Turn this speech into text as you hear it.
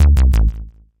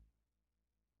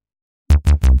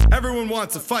Everyone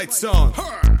wants a fight song.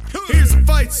 Here's a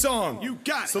fight song. You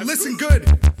got it. So listen good.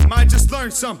 Might just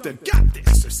learn something. Got this.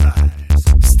 Exercise.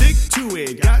 Stick to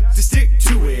it. Got to stick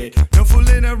to it. No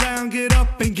fooling around. Get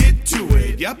up and get to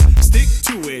it. Yup. Stick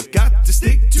to it. Got to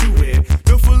stick to it.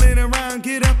 No fooling around.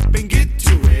 Get up and get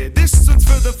to it. This one's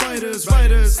for the fighters,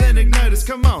 writers, and igniters.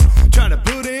 Come on. Trying to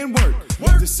put in work.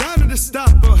 Decided to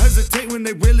stop or hesitate when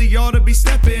they really ought to be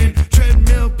stepping.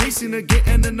 Treadmill pacing or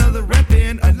getting another rep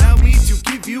in. Allow me to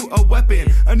give you a weapon.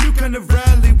 A new kind of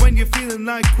rally when you're feeling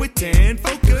like quitting.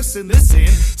 Focus and listen.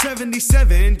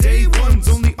 77 day ones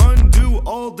only undo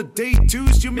all the day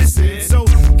twos you're missing. So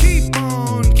keep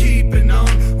on keeping on.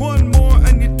 One more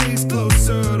and your day's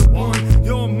closer to one.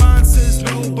 Your mind says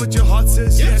no, but your heart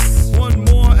says yes. One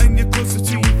more and you're closer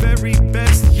to your very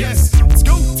best. Yes, it's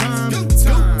go time. Go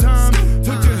time.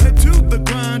 Put your head to the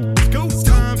grind. It's go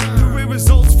time. Career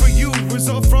results for you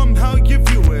result from how you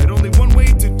view it. Only one way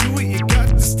to do it. You got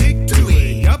to stick to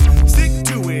it. Yup, stick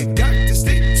to it. Got to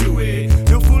stick to it.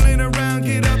 No fooling around.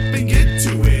 Get up and get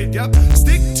to it. Yup,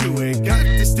 stick to it. Got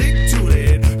to stick to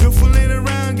it. No fooling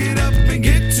around. Get up and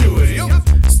get to it. Yup.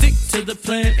 Stick to the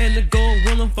plan and the goal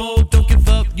will unfold. Don't give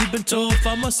up. You've been told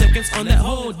 5 more seconds on that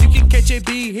hold. You can catch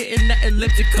AB hitting that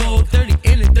elliptical. 30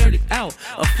 in and 30 out.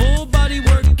 A full body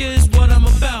work is what I'm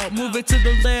about. Move it to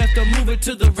the left or move it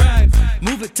to the right.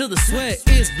 Move it till the sweat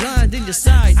is blind in your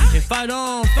side. And fight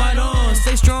on,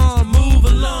 stay strong, move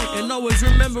along. And always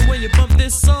remember when you bump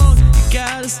this song, you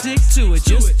gotta stick to it,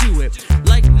 just do it.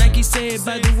 Like Nike said,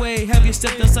 by the way, have you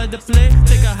stepped outside the play?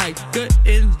 Take a hike, good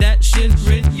in that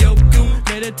Shinrin Yoku.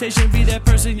 Meditation, be that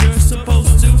person you're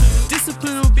supposed to.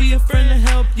 Discipline will be a friend to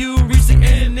help you reach the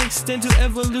end and extend to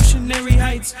evolutionary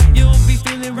heights. You'll be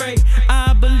feeling right,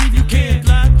 I believe you can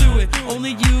fly through it.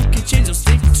 Only you can change, so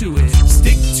stick to it.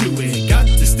 Stick to it, got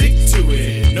to stick to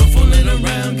it. No fooling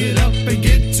around, get up and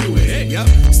get to it. Yup,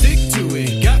 stick to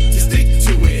it, got to stick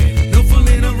to it. No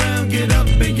fooling around, get up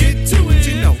and get to it.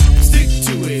 You know, stick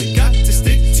to it, got to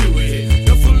stick to it.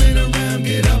 No fooling around,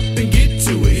 get up and get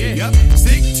to it. Yup,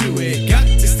 stick to it, got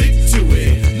to stick to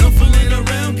it. No fooling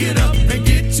around, get up and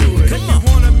get to it. If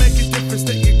you wanna make a difference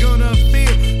that you're gonna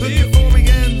feel, look before we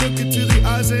and look into the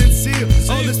eyes and seal.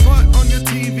 All this part on your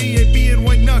TV, Ayyyy and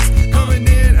White Knux coming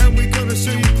in, and we're gonna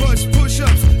show you clutch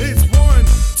push-ups. It's 1,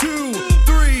 2,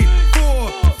 3,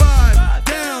 4, 5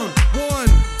 down. 1,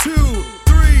 2,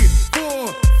 3,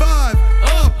 4, 5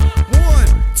 up. 1,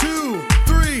 2,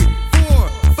 3, 4,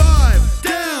 5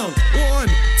 down. 1,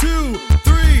 2,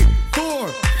 3, 4,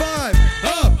 5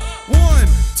 up. 1,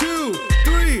 2,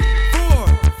 3, 4,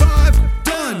 5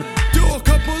 done. Do a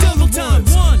couple Double of time.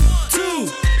 ones. 1, 2,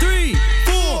 3,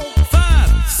 4, 5,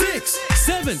 6,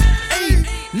 7, 8,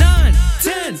 9,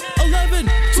 10, 11,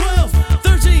 12,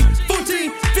 13,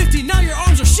 14, 15. Now you're on.